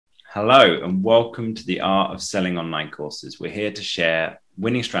Hello, and welcome to the Art of Selling Online Courses. We're here to share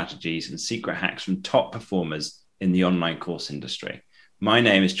winning strategies and secret hacks from top performers in the online course industry. My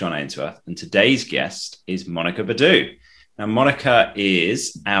name is John Ainsworth, and today's guest is Monica Badiu. Now, Monica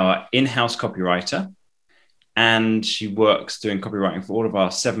is our in-house copywriter, and she works doing copywriting for all of our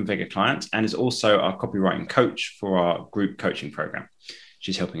seven-figure clients and is also our copywriting coach for our group coaching program.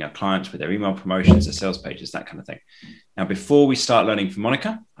 She's helping our clients with their email promotions, their sales pages, that kind of thing. Now, before we start learning from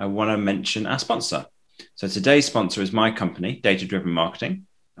Monica, I want to mention our sponsor. So today's sponsor is my company, Data Driven Marketing.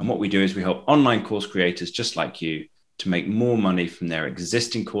 And what we do is we help online course creators just like you to make more money from their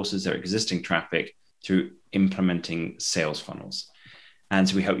existing courses, their existing traffic through implementing sales funnels. And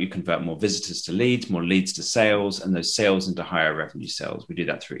so we help you convert more visitors to leads, more leads to sales, and those sales into higher revenue sales. We do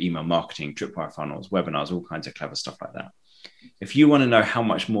that through email marketing, tripwire funnels, webinars, all kinds of clever stuff like that. If you want to know how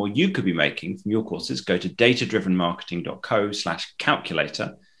much more you could be making from your courses, go to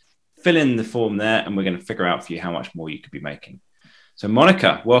datadrivenmarketing.co/calculator, fill in the form there, and we're going to figure out for you how much more you could be making. So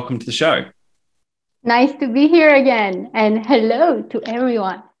Monica, welcome to the show. Nice to be here again, and hello to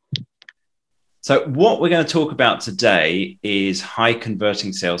everyone. So what we're going to talk about today is high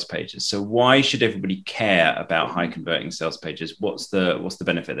converting sales pages. So why should everybody care about high converting sales pages? What's the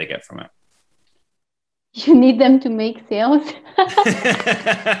benefit they get from it? You need them to make sales?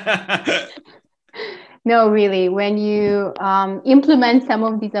 No, really. When you implement some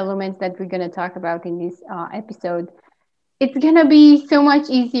of these elements that we're going to talk about in this episode, it's going to be so much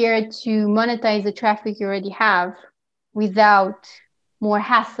easier to monetize the traffic you already have without more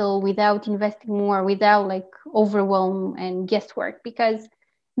hassle, without investing more, without overwhelm and guesswork, because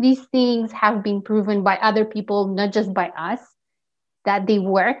these things have been proven by other people, not just by us, that they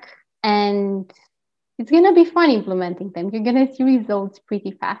work. And it's going to be fun implementing them. You're going to see results pretty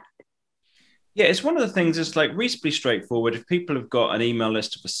fast. Yeah, it's one of the things that's reasonably straightforward. If people have got an email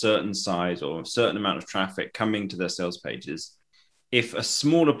list of a certain size or a certain amount of traffic coming to their sales pages, if a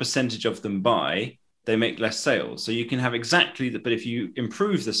smaller percentage of them buy, they make less sales. So you can have exactly that. But if you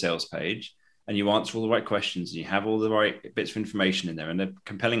improve the sales page and you answer all the right questions and you have all the right bits of information in there and a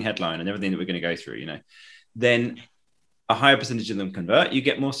compelling headline and everything that we're going to go through, then a higher percentage of them convert, you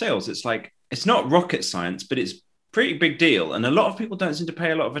get more sales. It's not rocket science, but it's pretty big deal. And a lot of people don't seem to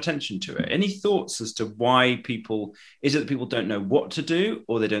pay a lot of attention to it. Any thoughts as to why is it that people don't know what to do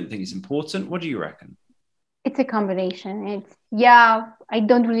or they don't think it's important? What do you reckon? It's a combination. I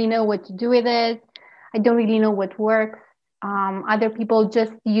don't really know what to do with it. I don't really know what works. Other people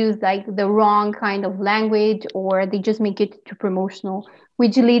just use the wrong kind of language, or they just make it too promotional,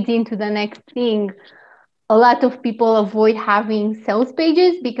 which leads into the next thing. A lot of people avoid having sales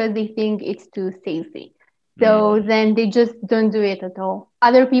pages because they think it's too salesy. So then they just don't do it at all.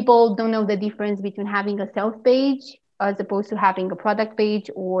 Other people don't know the difference between having a sales page as opposed to having a product page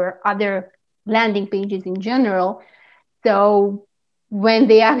or other landing pages in general. So when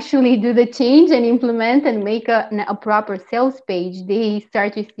they actually do the change and implement and make a proper sales page, they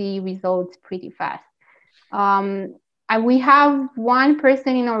start to see results pretty fast. We have one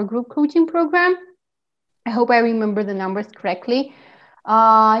person in our group coaching program. I hope I remember the numbers correctly.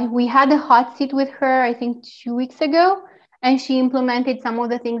 We had a hot seat with her, I think 2 weeks ago, and she implemented some of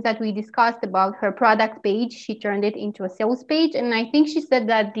the things that we discussed about her product page. She turned it into a sales page. And I think she said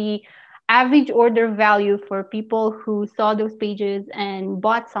that the average order value for people who saw those pages and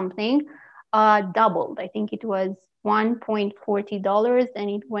bought something doubled. I think it was $1.40 and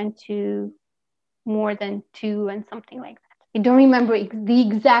it went to more than $2 and something like that. I don't remember the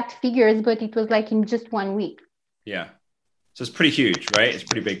exact figures, but it was in just 1 week. Yeah. So it's pretty huge, right? It's a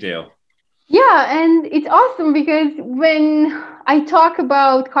pretty big deal. Yeah, and it's awesome because when I talk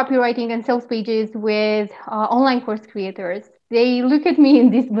about copywriting and sales pages with online course creators, they look at me in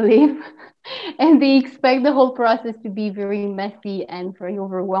disbelief and they expect the whole process to be very messy and very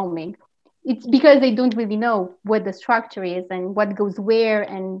overwhelming. It's because they don't really know what the structure is and what goes where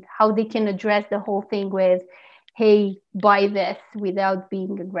and how they can address the whole thing with, hey, buy this, without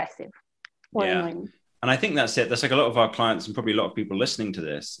being aggressive or annoying. And I think that's it. That's a lot of our clients and probably a lot of people listening to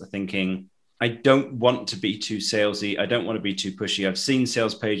this are thinking, I don't want to be too salesy. I don't want to be too pushy. I've seen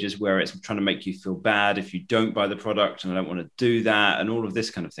sales pages where it's trying to make you feel bad if you don't buy the product, and I don't want to do that, and all of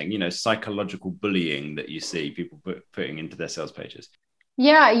this kind of thing, psychological bullying that you see people putting into their sales pages.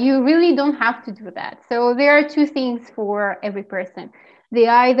 Yeah, you really don't have to do that. So there are two things for every person. They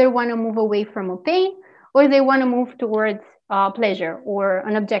either want to move away from a pain or they want to move towards pleasure or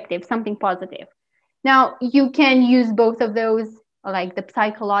an objective, something positive. Now, you can use both of those, like the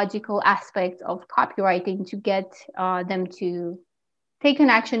psychological aspects of copywriting, to get them to take an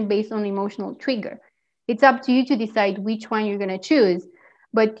action based on emotional trigger. It's up to you to decide which one you're going to choose.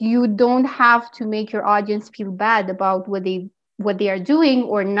 but you don't have to make your audience feel bad about what they are doing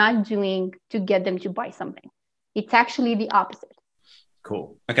or not doing to get them to buy something. It's actually the opposite.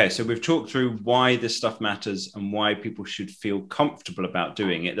 Cool. Okay, so we've talked through why this stuff matters and why people should feel comfortable about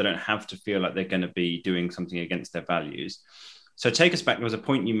doing it. They don't have to feel like they're going to be doing something against their values. So take us back. There was a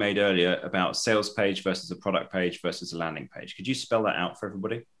point you made earlier about sales page versus a product page versus a landing page. Could you spell that out for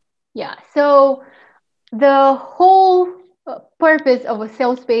everybody? Yeah. So the whole purpose of a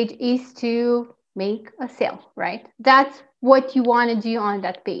sales page is to make a sale, right? That's what you want to do on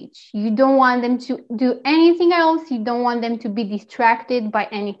that page. You don't want them to do anything else. You don't want them to be distracted by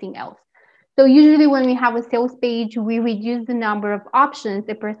anything else. So usually when we have a sales page, we reduce the number of options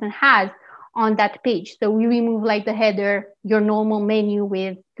a person has on that page. So we remove like the header, your normal menu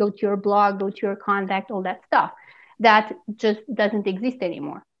with go to your blog, go to your contact, all that stuff. That just doesn't exist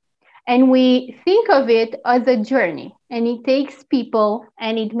anymore. And we think of it as a journey, and it takes people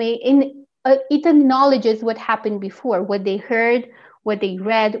and it acknowledges what happened before, what they heard, what they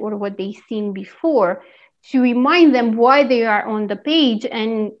read, or what they seen before, to remind them why they are on the page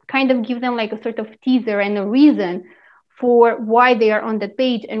and kind of give them like a sort of teaser and a reason for why they are on the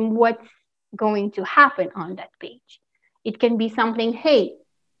page and what's going to happen on that page. It can be something, hey,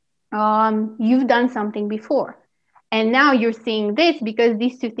 you've done something before, and now you're seeing this because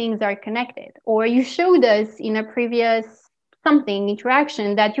these two things are connected. Or you showed us in a previous something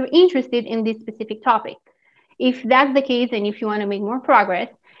interaction that you're interested in this specific topic. If that's the case, and if you want to make more progress,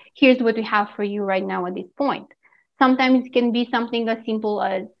 here's what we have for you right now at this point. Sometimes it can be something as simple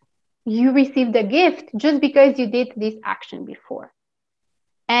as you received a gift just because you did this action before.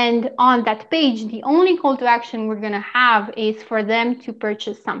 And on that page, the only call to action we're going to have is for them to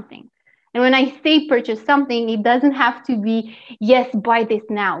purchase something. And when I say purchase something, it doesn't have to be, yes, buy this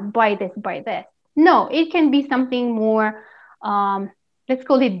now, buy this, buy this. No, it can be something more, let's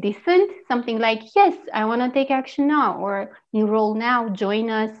call it decent, something like, yes, I want to take action now, or enroll now, join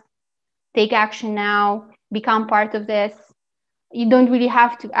us, take action now, become part of this. You don't really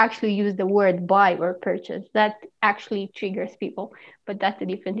have to actually use the word buy or purchase. That actually triggers people, but that's a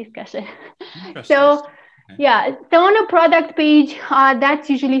different discussion. So yeah, so on a product page, that's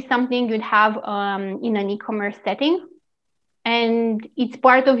usually something you'd have in an e-commerce setting, and it's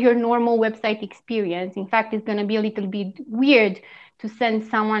part of your normal website experience. In fact, it's going to be a little bit weird to send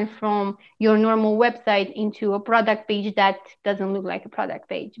someone from your normal website into a product page that doesn't look like a product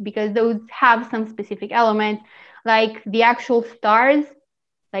page, because those have some specific elements, like the actual stars,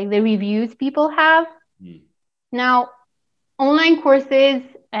 like the reviews people have. Now, online courses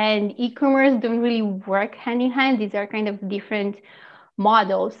and e-commerce don't really work hand in hand. These are kind of different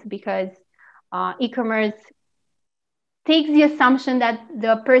models, because e-commerce takes the assumption that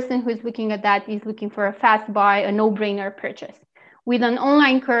the person who's looking at that is looking for a fast buy, a no-brainer purchase. With an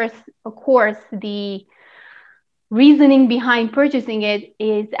online course, of course, the reasoning behind purchasing it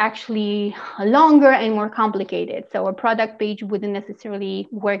is actually longer and more complicated. So a product page wouldn't necessarily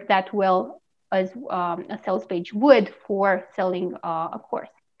work that well as a sales page would for selling a course.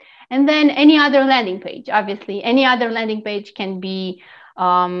 And then any other landing page, obviously, any other landing page can be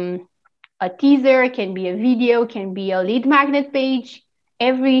a teaser, can be a video, can be a lead magnet page.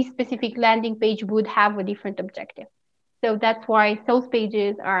 Every specific landing page would have a different objective. So that's why sales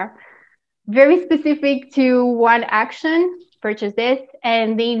pages are very specific to one action, purchase this,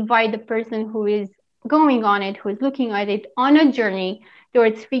 and they invite the person who is going on it, who is looking at it, on a journey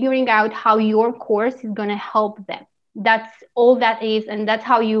towards figuring out how your course is going to help them. That's all that is, and that's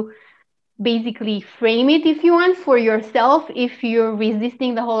how you basically frame it, if you want, for yourself, if you're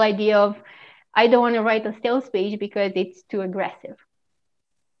resisting the whole idea of, I don't want to write a sales page because it's too aggressive.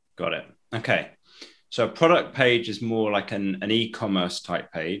 Got it. Okay. So a product page is more like an e-commerce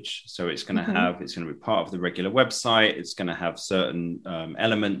type page. So it's going to it's going to be part of the regular website. It's going to have certain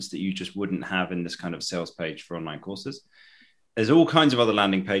elements that you just wouldn't have in this kind of sales page for online courses. There's all kinds of other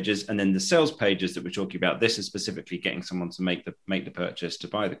landing pages. And then the sales pages that we're talking about, this is specifically getting someone to make the purchase, to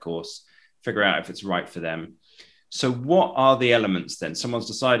buy the course, figure out if it's right for them. So what are the elements then? Someone's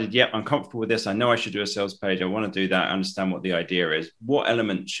decided, yeah, I'm comfortable with this. I know I should do a sales page. I want to do that. I understand what the idea is. What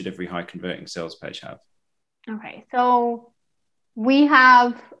elements should every high converting sales page have? Okay, so we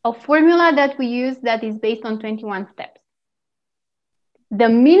have a formula that we use that is based on 21 steps. The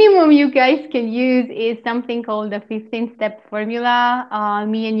minimum you guys can use is something called the 15-step formula.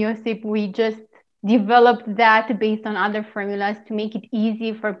 Me and Josip, we just developed that based on other formulas to make it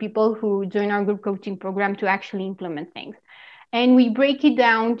easy for people who join our group coaching program to actually implement things. And we break it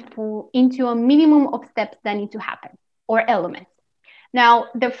down into a minimum of steps that need to happen, or elements. Now,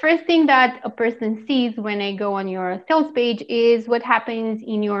 the first thing that a person sees when I go on your sales page is what happens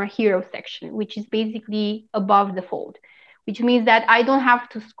in your hero section, which is basically above the fold, which means that I don't have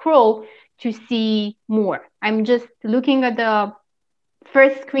to scroll to see more. I'm just looking at the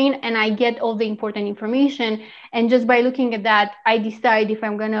first screen and I get all the important information. And just by looking at that, I decide if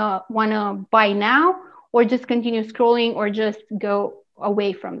I'm gonna wanna buy now or just continue scrolling or just go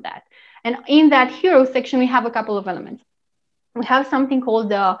away from that. And in that hero section, we have a couple of elements. We have something called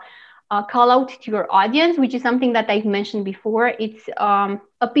the call out to your audience, which is something that I've mentioned before. It's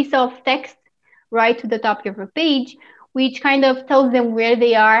a piece of text right to the top of your page, which kind of tells them where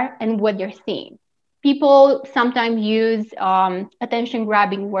they are and what they're seeing. People sometimes use attention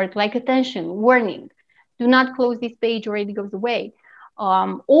grabbing words like attention, warning, do not close this page or it goes away.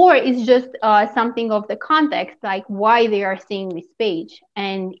 Or it's just something of the context, like why they are seeing this page.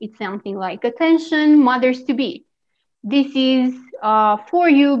 And it's something like attention, mothers to be. This is for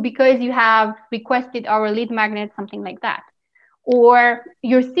you because you have requested our lead magnet, something like that. Or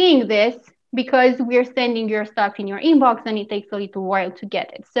you're seeing this because we're sending your stuff in your inbox and it takes a little while to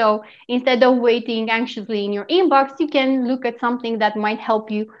get it. So instead of waiting anxiously in your inbox, you can look at something that might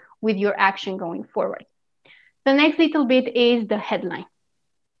help you with your action going forward. The next little bit is the headline.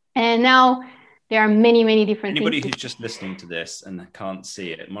 And now there are many, many different Anybody things. who's just listening to this and can't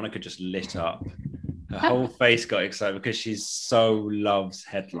see it, Monica just lit up. Her whole face got excited because she so loves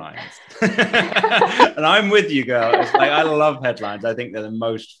headlines. And I'm with you, girl. It's like, I love headlines. I think they're the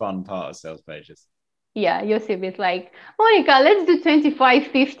most fun part of sales pages. Yeah, Yosef is like, Monica, let's do 25,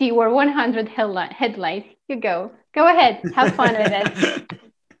 50, or 100 headlines. You go. Go ahead. Have fun with it.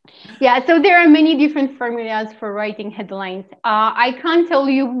 Yeah, so there are many different formulas for writing headlines. I can't tell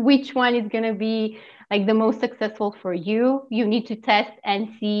you which one is going to be like the most successful for you. You need to test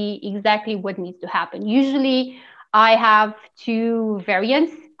and see exactly what needs to happen. Usually, I have two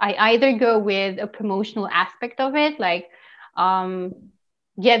variants. I either go with a promotional aspect of it, like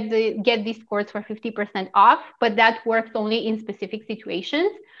get this course for 50% off, but that works only in specific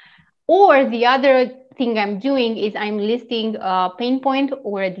situations. Or the other thing I'm doing is I'm listing a pain point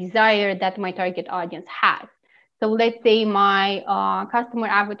or a desire that my target audience has. So let's say my customer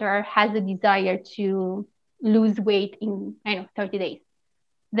avatar has a desire to lose weight in 30 days.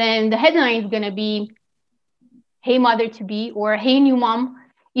 Then the headline is going to be, hey mother to be, or hey new mom,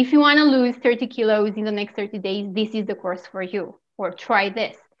 if you want to lose 30 kilos in the next 30 days, this is the course for you, or try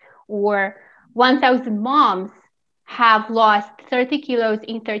this. Or 1,000 moms have lost 30 kilos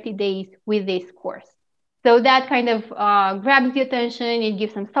in 30 days with this course. So that kind of grabs the attention. It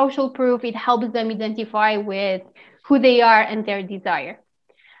gives them social proof. It helps them identify with who they are and their desire.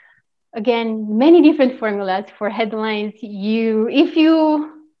 Again, many different formulas for headlines. If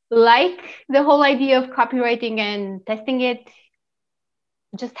you like the whole idea of copywriting and testing it,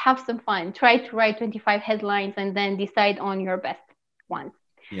 just have some fun. Try to write 25 headlines and then decide on your best ones.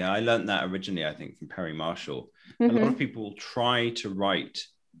 Yeah, I learned that originally, I think, from Perry Marshall. Mm-hmm. A lot of people try to write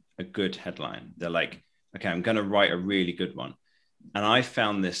a good headline. They're like, okay, I'm going to write a really good one. And I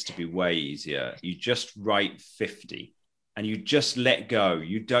found this to be way easier. You just write 50 and you just let go.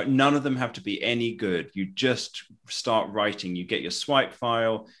 None of them have to be any good. You just start writing. You get your swipe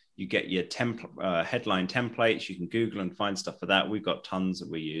file, you get your headline templates. You can Google and find stuff for that. We've got tons that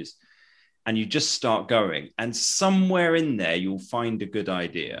we use. And you just start going. And somewhere in there, you'll find a good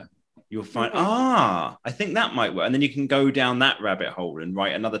idea. You'll find, I think that might work. And then you can go down that rabbit hole and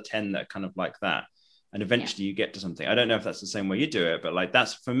write another 10 that are kind of like that. And eventually you get to something. I don't know if that's the same way you do it, but like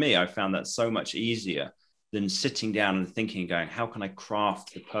that's, for me, I found that so much easier than sitting down and thinking, going, how can I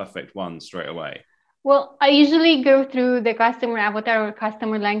craft the perfect one straight away? Well, I usually go through the customer avatar or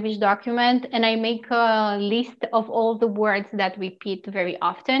customer language document, and I make a list of all the words that repeat very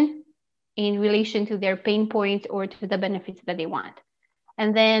often in relation to their pain points or to the benefits that they want.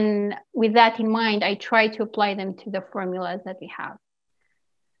 And then with that in mind, I try to apply them to the formulas that we have.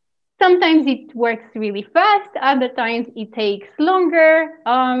 Sometimes it works really fast. Other times it takes longer.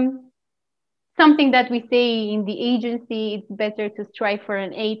 Something that we say in the agency, it's better to strive for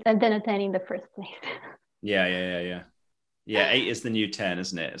an 8 than a 10 in the first place. Yeah, 8 is the new 10,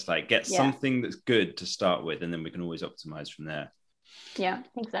 isn't it? It's like get something that's good to start with, and then we can always optimize from there. Yeah,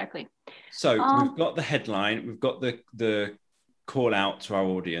 exactly. So we've got the headline, we've got the call out to our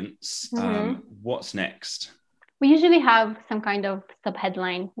audience. What's next? We usually have some kind of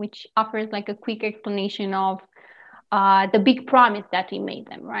subheadline, which offers like a quick explanation of the big promise that we made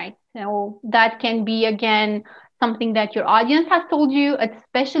them, right? So that can be, again, something that your audience has told you,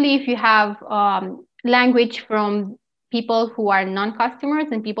 especially if you have language from people who are non-customers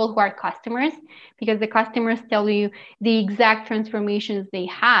and people who are customers, because the customers tell you the exact transformations they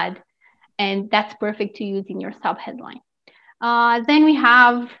had, and that's perfect to use in your sub headline. Then we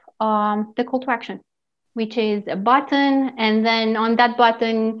have the call to action, which is a button. And then on that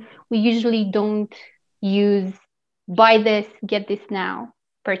button, we usually don't use buy this, get this now,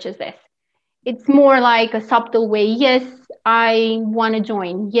 purchase this. It's more like a subtle way. Yes, I want to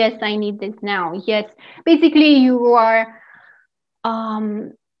join. Yes, I need this now. Yes. Basically, you are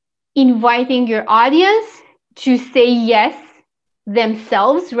inviting your audience to say yes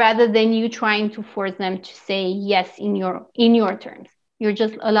themselves rather than you trying to force them to say yes in your terms. You're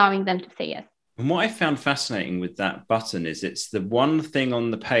just allowing them to say yes. And what I found fascinating with that button is it's the one thing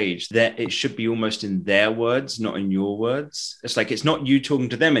on the page that it should be almost in their words, not in your words. It's like it's not you talking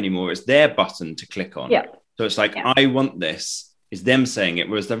to them anymore. It's their button to click on. Yeah. So it's like, I want this, is them saying it,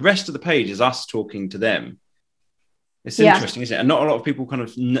 whereas the rest of the page is us talking to them. It's interesting, isn't it? And not a lot of people kind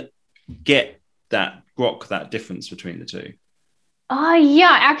of grok that difference between the two.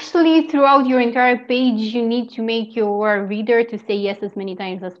 Yeah, actually, throughout your entire page, you need to make your reader to say yes as many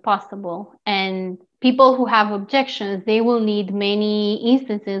times as possible. And people who have objections, they will need many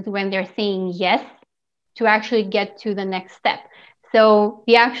instances when they're saying yes to actually get to the next step. So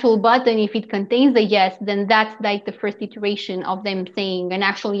the actual button, if it contains a yes, then that's like the first iteration of them saying an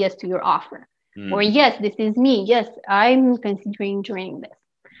actual yes to your offer. Or yes, this is me. Yes, I'm considering joining this.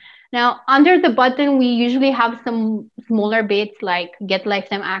 Now, under the button, we usually have some smaller bits like get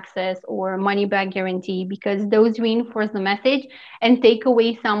lifetime access or money back guarantee, because those reinforce the message and take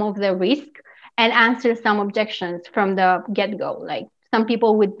away some of the risk and answer some objections from the get-go. Like some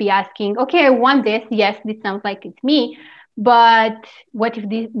people would be asking, okay, I want this. Yes, this sounds like it's me. But what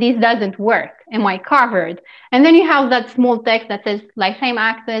if this doesn't work? Am I covered? And then you have that small text that says lifetime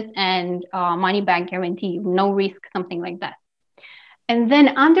access and money back guarantee, no risk, something like that. And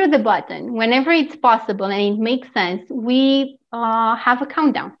then under the button, whenever it's possible and it makes sense, we have a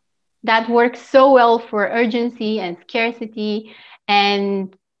countdown. That works so well for urgency and scarcity.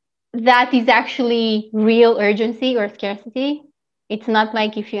 And that is actually real urgency or scarcity. It's not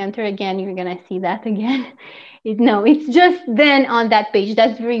like if you enter again, you're going to see that again. No, it's just then on that page.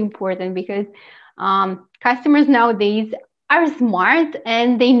 That's very important because customers nowadays are smart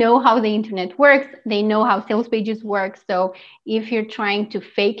and they know how the internet works. They know how sales pages work. So if you're trying to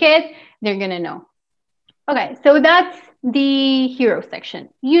fake it, they're going to know. Okay, so that's the hero section.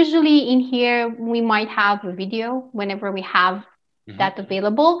 Usually in here, we might have a video whenever we have that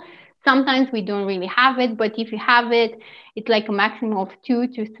available. Sometimes we don't really have it, but if you have it, it's like a maximum of 2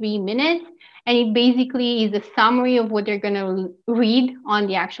 to 3 minutes. And it basically is a summary of what they're going to read on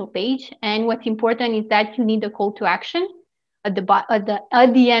the actual page. And what's important is that you need a call to action at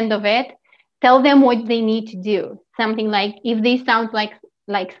the end of it. Tell them what they need to do. Something like if they sound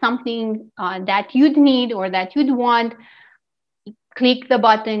like something that you'd need or that you'd want, click the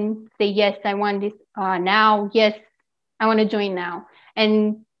button, say, yes, I want this now. Yes, I want to join now.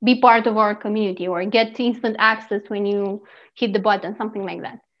 And be part of our community or get instant access when you hit the button, something like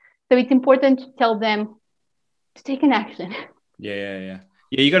that. So it's important to tell them to take an action. Yeah,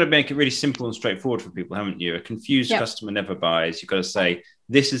 you got to make it really simple and straightforward for people, haven't you? A confused customer never buys. You've got to say,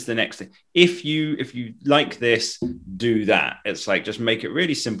 this is the next thing. If you like this, do that. It's like, just make it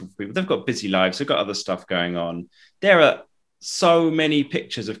really simple for people. They've got busy lives. They've got other stuff going on. There are so many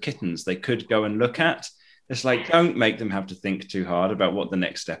pictures of kittens they could go and look at. It's like, don't make them have to think too hard about what the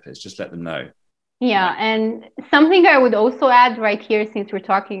next step is. Just let them know. Yeah. And something I would also add right here, since we're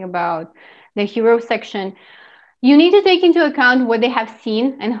talking about the hero section, you need to take into account what they have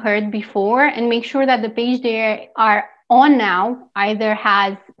seen and heard before and make sure that the page they are on now either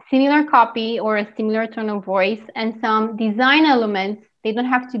has similar copy or a similar tone of voice and some design elements. They don't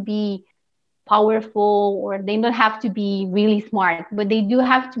have to be powerful or they don't have to be really smart, but they do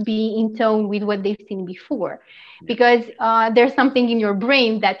have to be in tone with what they've seen before. Because there's something in your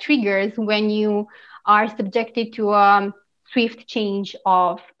brain that triggers when you are subjected to a swift change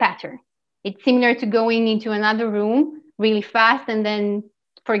of pattern. It's similar to going into another room really fast and then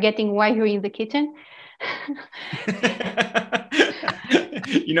forgetting why you're in the kitchen.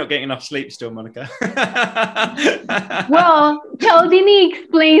 You're not getting enough sleep still, Monica. Well, Cialdini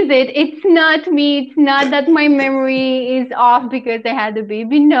explains it. It's not me. It's not that my memory is off because I had a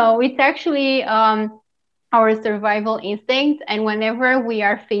baby. No, it's actually our survival instinct. And whenever we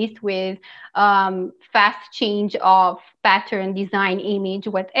are faced with fast change of pattern, design, image,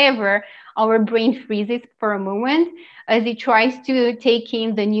 whatever, our brain freezes for a moment as it tries to take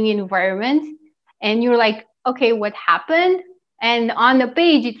in the new environment. And you're like, okay, what happened? And on the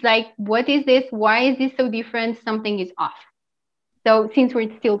page, it's like, what is this? Why is this so different? Something is off. So since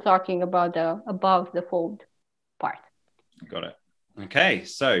we're still talking about the above the fold part. Got it. Okay.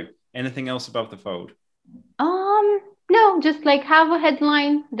 So anything else above the fold? No, just like have a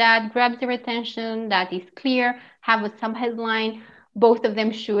headline that grabs your attention, that is clear, have a sub-headline. Both of them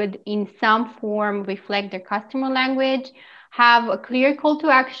should in some form reflect their customer language. Have a clear call to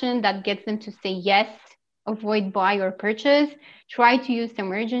action that gets them to say yes, avoid buy or purchase. Try to use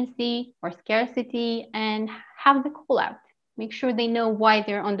emergency or scarcity and have the call out. Make sure they know why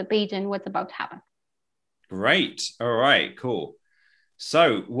they're on the page and what's about to happen. Great. All right, cool.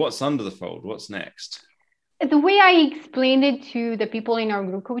 So what's under the fold? What's next? The way I explained it to the people in our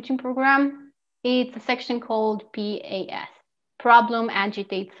group coaching program, it's a section called PAS, Problem,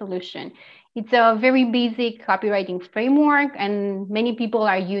 Agitate, Solution. It's a very basic copywriting framework and many people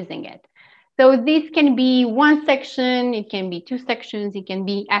are using it. So this can be one section, it can be two sections, it can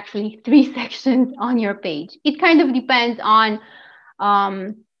be actually three sections on your page. It kind of depends on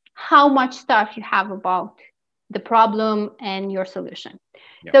how much stuff you have about the problem and your solution.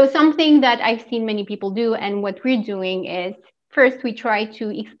 Yep. So something that I've seen many people do and what we're doing is first we try to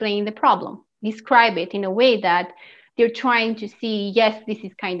explain the problem, describe it in a way that they're trying to see, yes, this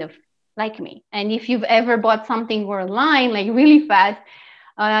is kind of like me. And if you've ever bought something online, like really fast,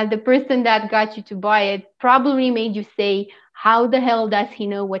 the person that got you to buy it probably made you say, how the hell does he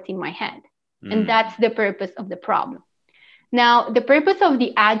know what's in my head? And that's the purpose of the problem. Now, the purpose of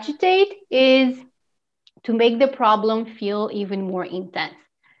the agitate is to make the problem feel even more intense.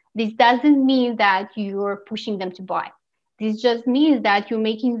 This doesn't mean that you're pushing them to buy. This just means that you're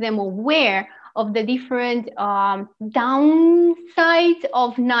making them aware of the different downsides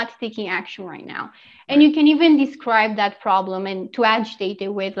of not taking action right now. And you can even describe that problem and to agitate it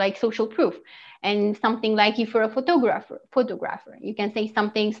with like social proof. And something like if you're a photographer, you can say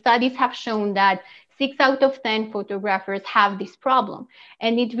something, studies have shown that 6 out of 10 photographers have this problem.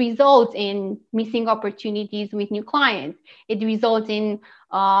 And it results in missing opportunities with new clients. It results in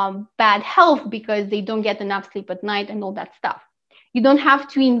bad health because they don't get enough sleep at night and all that stuff. You don't have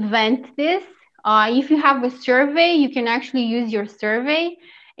to invent this. If you have a survey, you can actually use your survey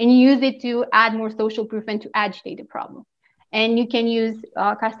and use it to add more social proof and to agitate the problem. And you can use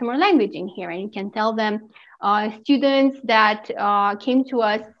customer language in here, and you can tell them students that came to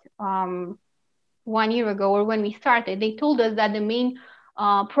us 1 year ago or when we started, they told us that the main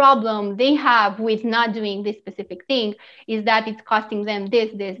problem they have with not doing this specific thing is that it's costing them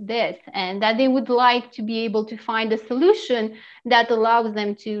this, and that they would like to be able to find a solution that allows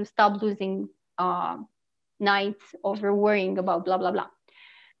them to stop losing nights over worrying about blah, blah, blah.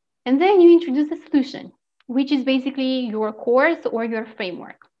 And then you introduce a solution, which is basically your course or your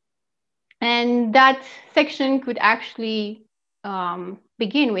framework. And that section could actually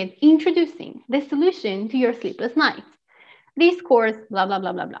begin with introducing the solution to your sleepless nights. This course, blah, blah,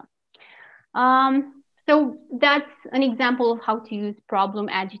 blah, blah, blah. So that's an example of how to use problem,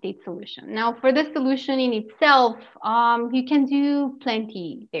 agitate, solution. Now for the solution in itself, you can do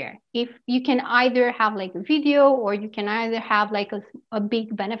plenty there. If you can either have like a video or you can either have like a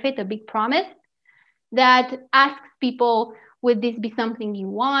big benefit, a big promise that asks people, would this be something you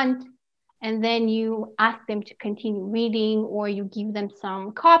want? And then you ask them to continue reading or you give them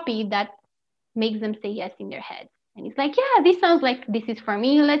some copy that makes them say yes in their head. And it's like, yeah, this sounds like this is for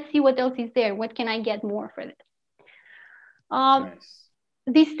me. Let's see what else is there. What can I get more for this? Nice.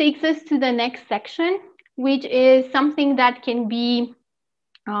 This takes us to the next section, which is something that can be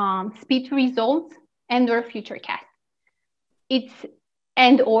speed to results and or future cast. It's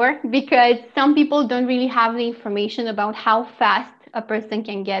and or because some people don't really have the information about how fast a person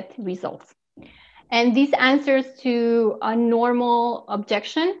can get results. And this answers to a normal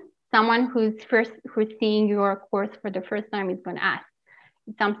objection. Someone who's seeing your course for the first time is going to ask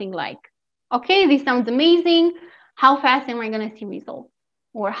something like, okay, this sounds amazing. How fast am I going to see results?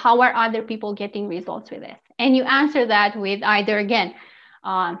 Or how are other people getting results with this? And you answer that with either, again,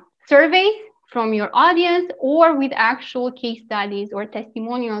 surveys from your audience or with actual case studies or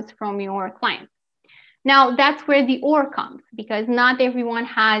testimonials from your clients. Now, that's where the or comes, because not everyone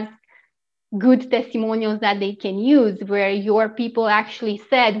has good testimonials that they can use where your people actually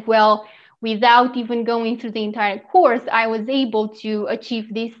said, well, without even going through the entire course, I was able to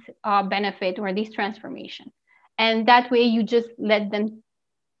achieve this benefit or this transformation. And that way you just let them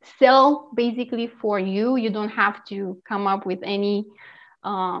sell basically for you. You don't have to come up with any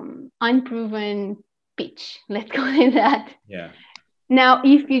unproven pitch, let's call it that. Yeah. Now,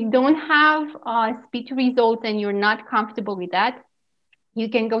 if you don't have speed to results and you're not comfortable with that, you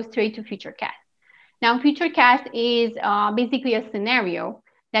can go straight to future cast. Now, futurecast is basically a scenario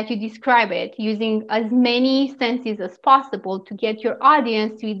that you describe it using as many senses as possible to get your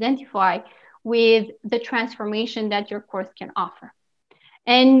audience to identify with the transformation that your course can offer.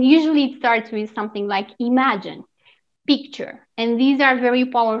 And usually it starts with something like imagine, picture. And these are very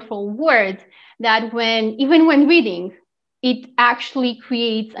powerful words that even when reading, it actually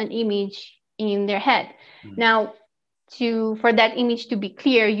creates an image in their head. Now, for that image to be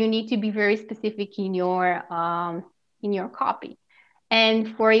clear, you need to be very specific in your copy.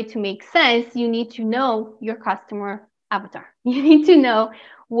 And for it to make sense, you need to know your customer avatar. You need to know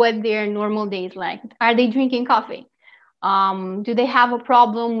what their normal day is like. Are they drinking coffee? Do they have a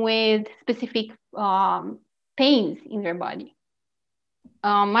problem with specific pains in their body?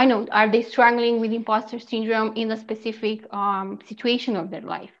 I know, are they struggling with imposter syndrome in a specific situation of their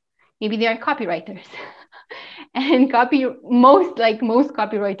life? Maybe they are copywriters. And most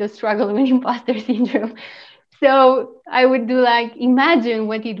copywriters struggle with imposter syndrome. So I would do imagine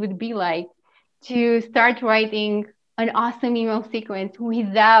what it would be like to start writing an awesome email sequence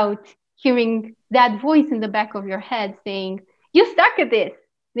without hearing that voice in the back of your head saying, you suck at this.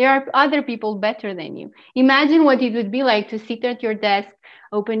 There are other people better than you. Imagine what it would be like to sit at your desk,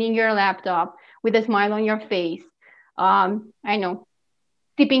 opening your laptop with a smile on your face. I know,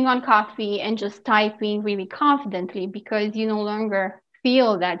 sipping on coffee and just typing really confidently because you no longer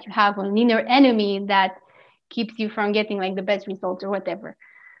feel that you have an inner enemy that keeps you from getting the best results or whatever,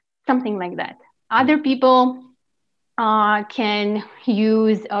 something like that. Other people can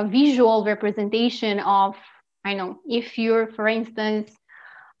use a visual representation of, I know, if you're, for instance,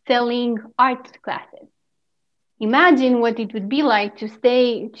 selling art classes. Imagine what it would be like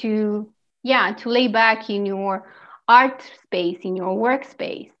to lay back in your art space, in your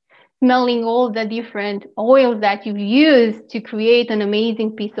workspace, smelling all the different oils that you've used to create an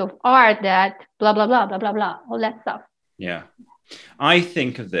amazing piece of art that blah, blah, blah, blah, blah, blah, all that stuff. Yeah. I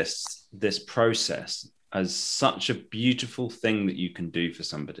think of this process as such a beautiful thing that you can do for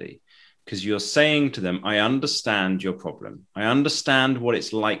somebody, because you're saying to them, I understand your problem. I understand what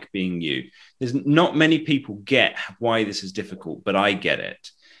it's like being you. There's not many people get why this is difficult, but I get it.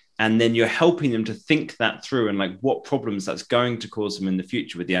 And then you're helping them to think that through and what problems that's going to cause them in the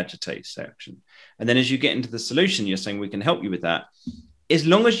future with the agitate section. And then as you get into the solution, you're saying we can help you with that. As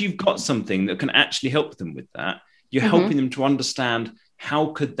long as you've got something that can actually help them with that, you're helping them to understand how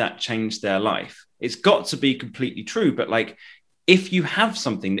could that change their life. It's got to be completely true, but if you have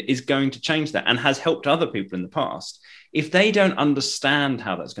something that is going to change that and has helped other people in the past, if they don't understand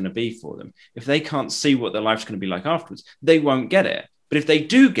how that's going to be for them, if they can't see what their life's going to be like afterwards, they won't get it. But if they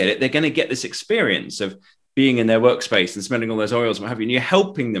do get it, they're going to get this experience of being in their workspace and smelling all those oils and what have you. And you're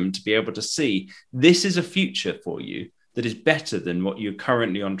helping them to be able to see this is a future for you that is better than what you're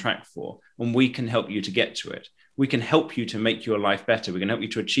currently on track for. And we can help you to get to it. We can help you to make your life better. We can help you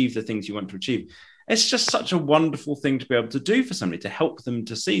to achieve the things you want to achieve. It's just such a wonderful thing to be able to do for somebody, to help them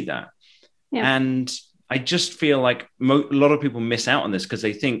to see that. Yeah. And I just feel like a lot of people miss out on this because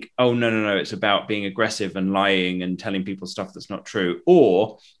they think, oh, no, it's about being aggressive and lying and telling people stuff that's not true.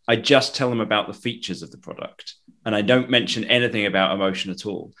 Or I just tell them about the features of the product and I don't mention anything about emotion at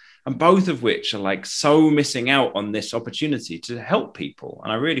all. And both of which are so missing out on this opportunity to help people.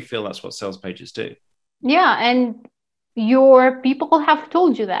 And I really feel that's what sales pages do. Yeah. And your people have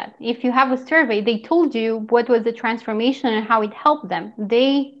told you that. If you have a survey, they told you what was the transformation and how it helped them.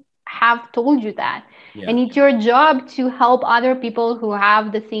 They have told you that. Yeah. And it's your job to help other people who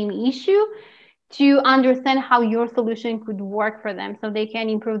have the same issue to understand how your solution could work for them so they can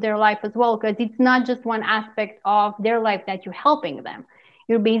improve their life as well. Because it's not just one aspect of their life that you're helping them.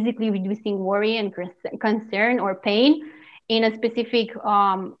 You're basically reducing worry and concern or pain in a specific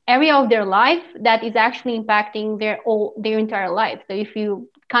area of their life that is actually impacting their entire life. So if you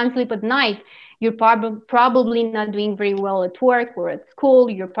can't sleep at night, you're probably not doing very well at work or at school.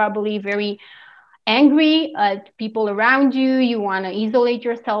 You're probably very angry at people around you. You want to isolate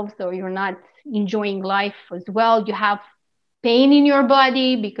yourself, so you're not enjoying life as well. You have pain in your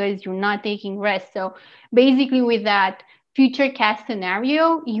body because you're not taking rest. So basically with that future cast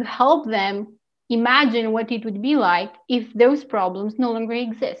scenario, you help them imagine what it would be like if those problems no longer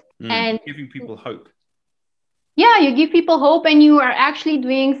exist. And giving people hope. Yeah, you give people hope and you are actually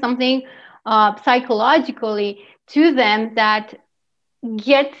doing something psychologically to them that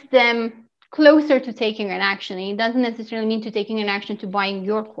gets them closer to taking an action. And it doesn't necessarily mean to taking an action to buying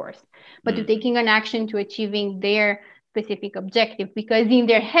your course, but to taking an action to achieving their specific objective, because in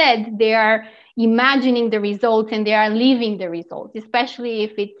their head, they are imagining the results and they are living the results, especially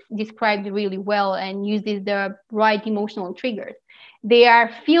if it's described really well and uses the right emotional triggers. They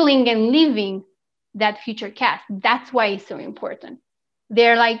are feeling and living that future cast. That's why it's so important.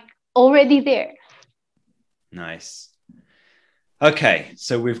 They're like already there. Nice. Okay,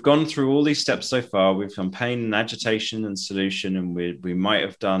 so we've gone through all these steps so far. We've done pain and agitation and solution, and we might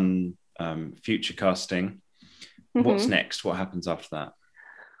have done future casting. What's next? What happens after that?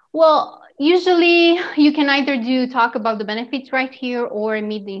 Well, usually you can either talk about the benefits right here or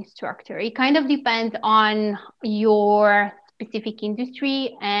meet the instructor. It kind of depends on your specific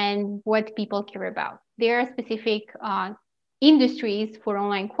industry and what people care about. There are specific industries for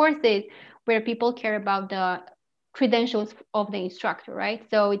online courses where people care about the credentials of the instructor, right?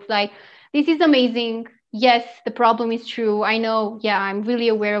 So it's like, this is amazing. Yes, the problem is true. I know, yeah, I'm really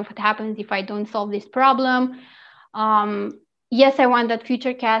aware of what happens if I don't solve this problem. Yes, I want that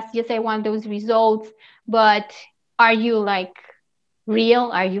future cast. Yes, I want those results. But are you like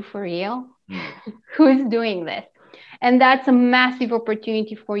real? Are you for real? Who's doing this? And that's a massive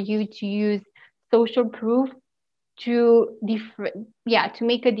opportunity for you to use social proof to to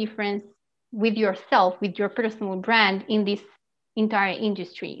make a difference with yourself, with your personal brand in this entire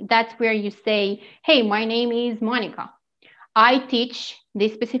industry. That's where you say, hey, my name is Monica. I teach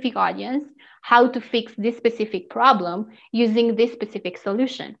this specific audience how to fix this specific problem using this specific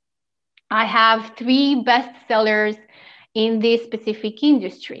solution. I have 3 bestsellers in this specific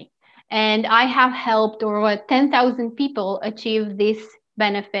industry, and I have helped over 10,000 people achieve this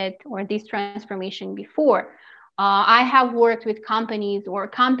benefit or this transformation before. I have worked with companies, or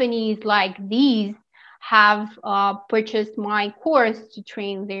companies like these have purchased my course to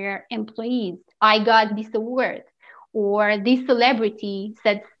train their employees. I got this award, or this celebrity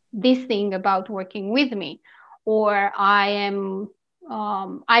said this thing about working with me, or I've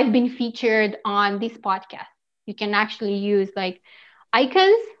been featured on this podcast. You can actually use like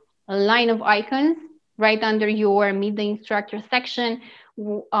icons, a line of icons right under your Meet the Instructor section,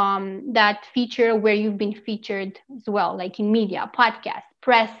 that feature where you've been featured as well, like in media, podcasts,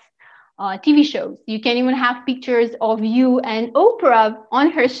 press, TV shows. You can even have pictures of you and Oprah on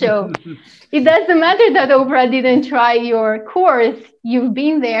her show. It doesn't matter that Oprah didn't try your course. You've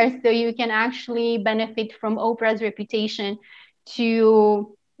been there, so you can actually benefit from Oprah's reputation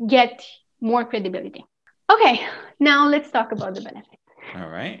to get more credibility. Okay, now let's talk about the benefits. All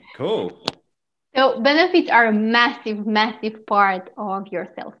right, cool. So benefits are a massive, massive part of your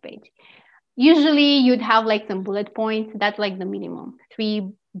sales page. Usually you'd have like some bullet points. That's like the minimum,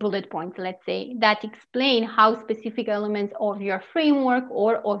 3 bullet points, let's say, that explain how specific elements of your framework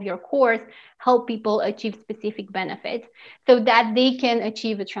or of your course help people achieve specific benefits so that they can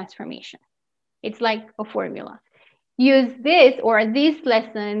achieve a transformation. It's like a formula. Use this, or this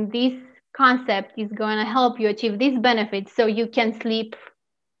lesson, this concept is going to help you achieve these benefits so you can sleep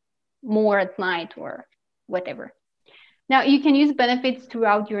more at night or whatever. Now, you can use benefits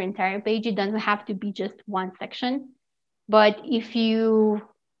throughout your entire page. It doesn't have to be just one section. But if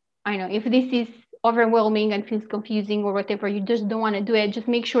if this is overwhelming and feels confusing or whatever, you just don't want to do it, just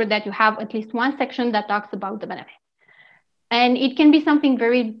make sure that you have at least one section that talks about the benefits. And it can be something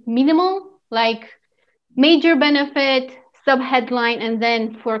very minimal, like major benefit, subheadline, and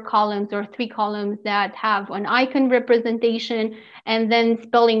then 4 columns or 3 columns that have an icon representation, and then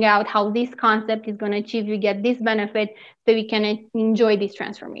spelling out how this concept is going to achieve you get this benefit so you can enjoy this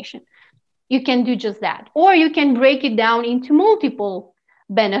transformation. You can do just that. Or you can break it down into multiple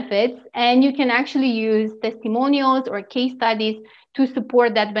benefits, and you can actually use testimonials or case studies to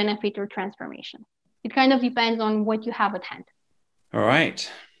support that benefit or transformation. It kind of depends on what you have at hand. All right.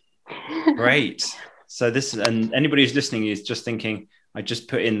 Great. So this, and anybody who's listening is just thinking, I just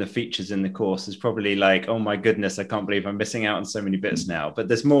put in the features in the course, is probably like, oh my goodness, I can't believe I'm missing out on so many bits now. But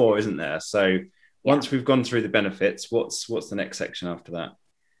there's more, isn't there? So once we've gone through the benefits, what's the next section after that?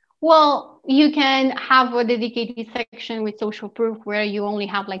 Well, you can have a dedicated section with social proof where you only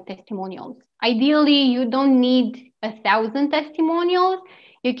have like testimonials. Ideally, you don't need 1,000 testimonials.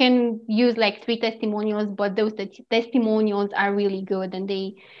 You can use like 3 testimonials, but those testimonials are really good and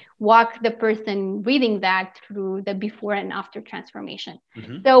they walk the person reading that through the before and after transformation.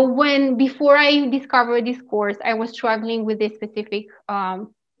 Mm-hmm. So before I discovered this course, I was struggling with this specific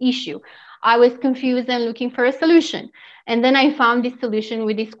issue. I was confused and looking for a solution. And then I found this solution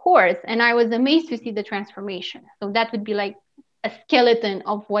with this course, and I was amazed to see the transformation. So that would be like a skeleton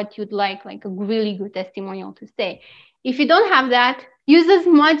of what you'd like a really good testimonial to say. If you don't have that, use as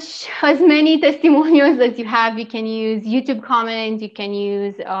many testimonials as you have. You can use YouTube comments. You can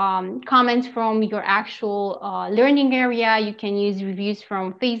use comments from your actual learning area. You can use reviews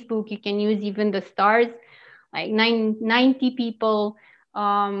from Facebook. You can use even the stars, like 90 people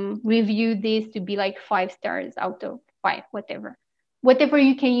review this to be like 5 stars out of 5, whatever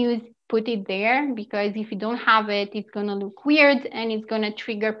you can use. put it there, because if you don't have it, it's going to look weird and it's going to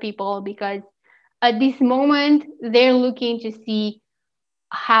trigger people, because at this moment they're looking to see,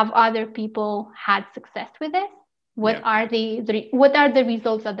 have other people had success with this? What are what are the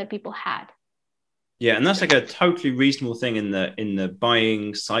results other people had? Yeah, and that's like a totally reasonable thing in the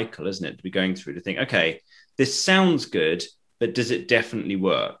buying cycle, isn't it? To be going through, to think, okay, this sounds good, but does it definitely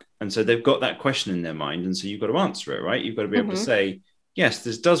work? And so they've got that question in their mind, and so you've got to answer it, right? You've got to be able to say, yes,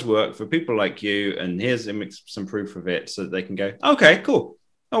 this does work for people like you, and here's some proof of it, so that they can go, okay, cool.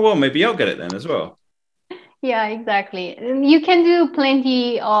 Oh well, maybe I'll get it then as well. Yeah, exactly. You can do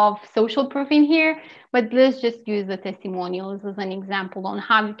plenty of social proof in here, but let's just use the testimonials as an example on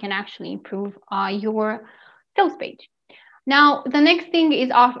how you can actually improve your sales page. Now, the next thing is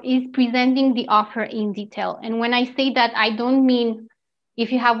presenting the offer in detail. And when I say that, I don't mean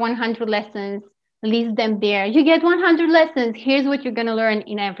if you have 100 lessons, list them there. You get 100 lessons. Here's what you're going to learn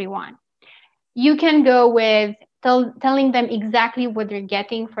in every one. You can go with telling them exactly what they're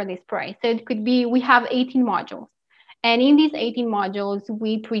getting for this price. So it could be, we have 18 modules. And in these 18 modules,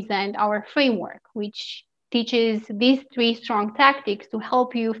 we present our framework, which teaches these 3 strong tactics to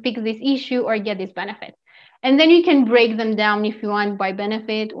help you fix this issue or get this benefit. And then you can break them down if you want by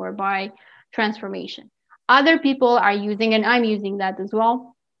benefit or by transformation. Other people are using, and I'm using that as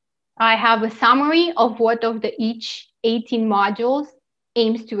well. I have a summary of what of the each 18 modules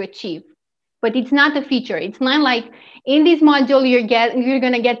aims to achieve. But it's not a feature. It's not like in this module you're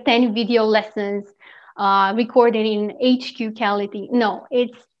gonna get 10 video lessons recorded in HQ quality. No,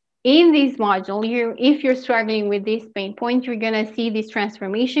 it's in this module. If you're struggling with this pain point, you're gonna see this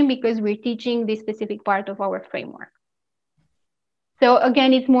transformation because we're teaching this specific part of our framework. So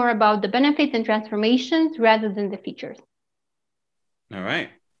again, it's more about the benefits and transformations rather than the features. All right.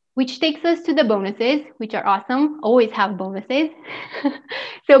 Which takes us to the bonuses, which are awesome. Always have bonuses.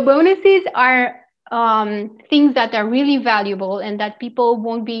 So bonuses are things that are really valuable and that people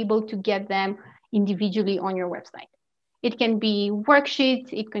won't be able to get them individually on your website. It can be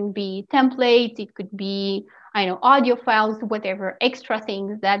worksheets, it can be templates, it could be, audio files, whatever extra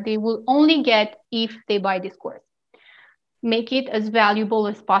things that they will only get if they buy this course. Make it as valuable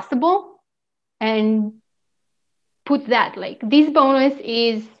as possible and put that, like, this bonus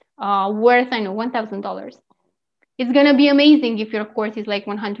is worth, $1,000. It's going to be amazing if your course is like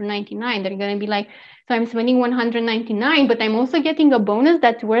 $199. They're going to be like, so I'm spending $199, but I'm also getting a bonus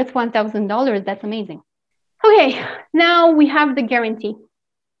that's worth $1,000. That's amazing. Okay, now we have the guarantee.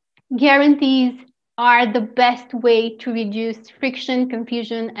 Guarantees are the best way to reduce friction,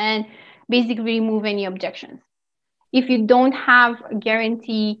 confusion, and basically remove any objections. If you don't have a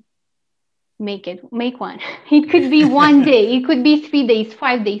guarantee, make one. It could be 1 day, it could be 3 days,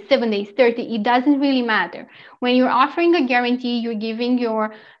 5 days, 7 days, 30. It doesn't really matter. When you're offering a guarantee, you're giving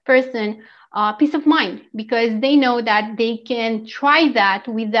your person peace of mind because they know that they can try that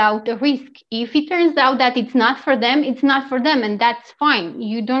without a risk. If it turns out that it's not for them, it's not for them, and that's fine.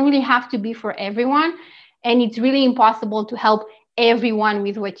 You don't really have to be for everyone, and it's really impossible to help everyone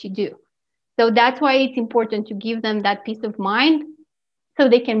with what you do. So that's why it's important to give them that peace of mind so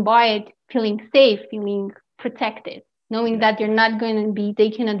they can buy it feeling safe, feeling protected, knowing that they're not going to be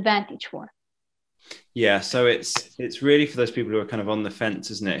taken advantage for. Yeah, so it's really for those people who are kind of on the fence,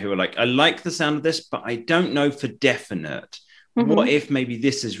 isn't it? Who are like, I like the sound of this, but I don't know for definite. Mm-hmm. What if maybe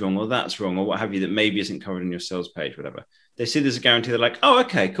this is wrong or that's wrong or what have you that maybe isn't covered on your sales page, whatever. They see there's a guarantee. They're like, oh,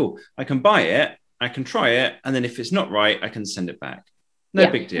 okay, cool. I can buy it. I can try it. And then if it's not right, I can send it back. No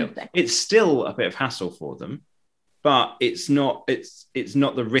big deal. Exactly. It's still a bit of hassle for them, but it's not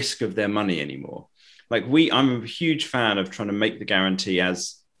the risk of their money anymore. Like I'm a huge fan of trying to make the guarantee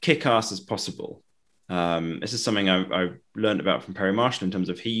as kick-ass as possible. This is something I learned about from Perry Marshall in terms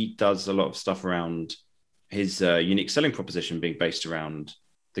of he does a lot of stuff around his unique selling proposition being based around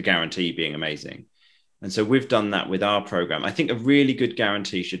the guarantee being amazing. And so we've done that with our program. I think a really good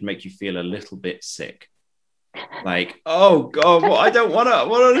guarantee should make you feel a little bit sick. Like, oh God, I don't want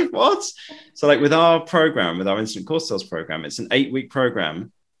to, what? So like with our program, with our instant course sales program, it's an 8-week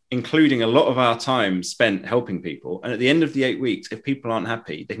program, including a lot of our time spent helping people. And at the end of the 8 weeks, if people aren't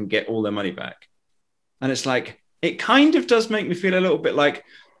happy, they can get all their money back. And it's like, it kind of does make me feel a little bit like,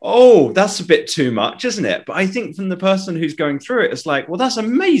 oh, that's a bit too much, isn't it? But I think from the person who's going through it, it's like, well, that's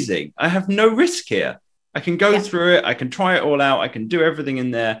amazing. I have no risk here. I can go through it. I can try it all out. I can do everything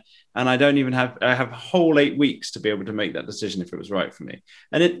in there. And I have a whole 8 weeks to be able to make that decision if it was right for me.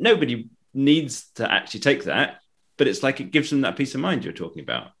 And nobody needs to actually take that, but it's like it gives them that peace of mind you're talking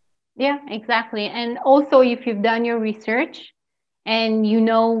about. Yeah, exactly. And also if you've done your research and you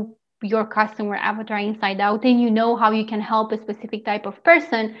know your customer avatar inside out and you know how you can help a specific type of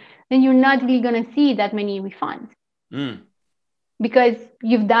person, then you're not really going to see that many refunds. Because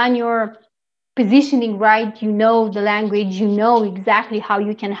you've done your positioning right, you know the language, you know exactly how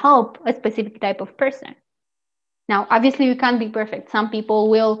you can help a specific type of person. Now, obviously, you can't be perfect. Some people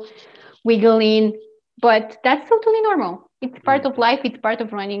will wiggle in, but that's totally normal. It's part of life. It's part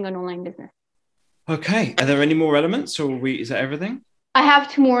of running an online business. Okay. Are there any more elements, or is that everything? I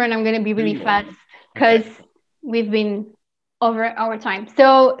have two more, and I'm going to be really fast because we've been over our time.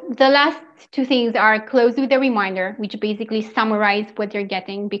 So the last two things are close with a reminder, which basically summarize what you're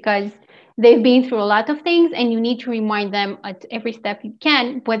getting, because they've been through a lot of things and you need to remind them at every step you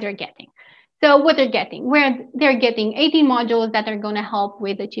can what they're getting. So what they're getting, where they're getting 18 modules that are going to help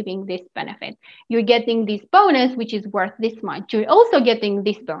with achieving this benefit. You're getting this bonus, which is worth this much. You're also getting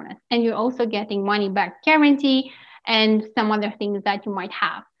this bonus, and you're also getting money back guarantee and some other things that you might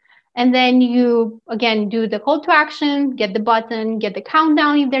have. And then you, again, do the call to action, get the button, get the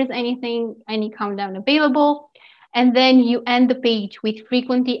countdown if there's any countdown available. And then you end the page with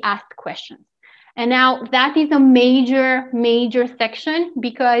frequently asked questions. And now that is a major, major section,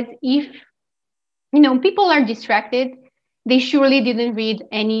 because if people are distracted, they surely didn't read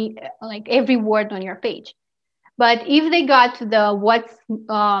every word on your page. But if they got to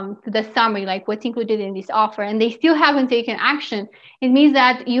the summary, like what's included in this offer, and they still haven't taken action, it means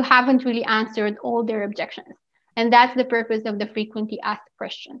that you haven't really answered all their objections. And that's the purpose of the frequently asked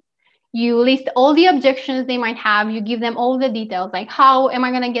questions. You list all the objections they might have. You give them all the details, like how am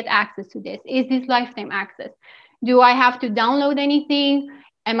I going to get access to this? Is this lifetime access? Do I have to download anything?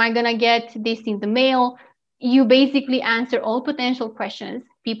 Am I going to get this in the mail? You basically answer all potential questions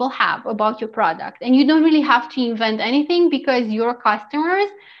people have about your product. And you don't really have to invent anything, because your customers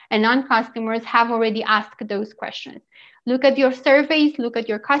and non-customers have already asked those questions. Look at your surveys, look at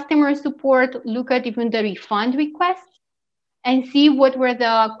your customer support, look at even the refund requests, and see what were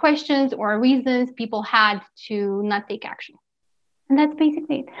the questions or reasons people had to not take action. And that's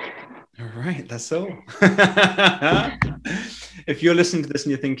basically it. All right, that's all. If you're listening to this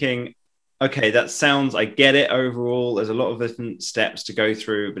and you're thinking, okay, that sounds, I get it overall, there's a lot of different steps to go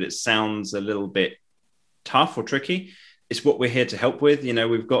through, but it sounds a little bit tough or tricky, it's what we're here to help with.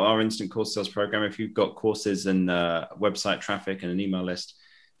 We've got our instant course sales program. If you've got courses and website traffic and an email list,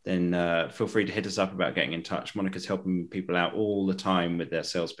 then feel free to hit us up about getting in touch. Monica's helping people out all the time with their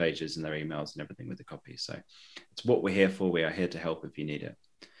sales pages and their emails and everything with the copy. So it's what we're here for. We are here to help if you need it.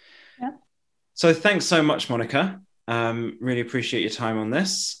 Yeah. So thanks so much, Monica. Really appreciate your time on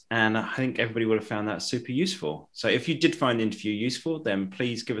this. And I think everybody would have found that super useful. So if you did find the interview useful, then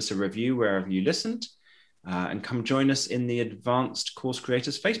please give us a review wherever you listened. And come join us in the Advanced Course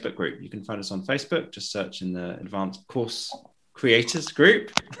Creators Facebook group. You can find us on Facebook. Just search in the Advanced Course Creators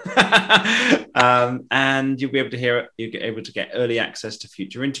group. And you'll be able to get early access to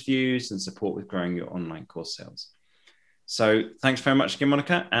future interviews and support with growing your online course sales. So thanks very much again,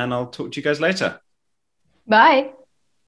 Monica, and I'll talk to you guys later. Bye.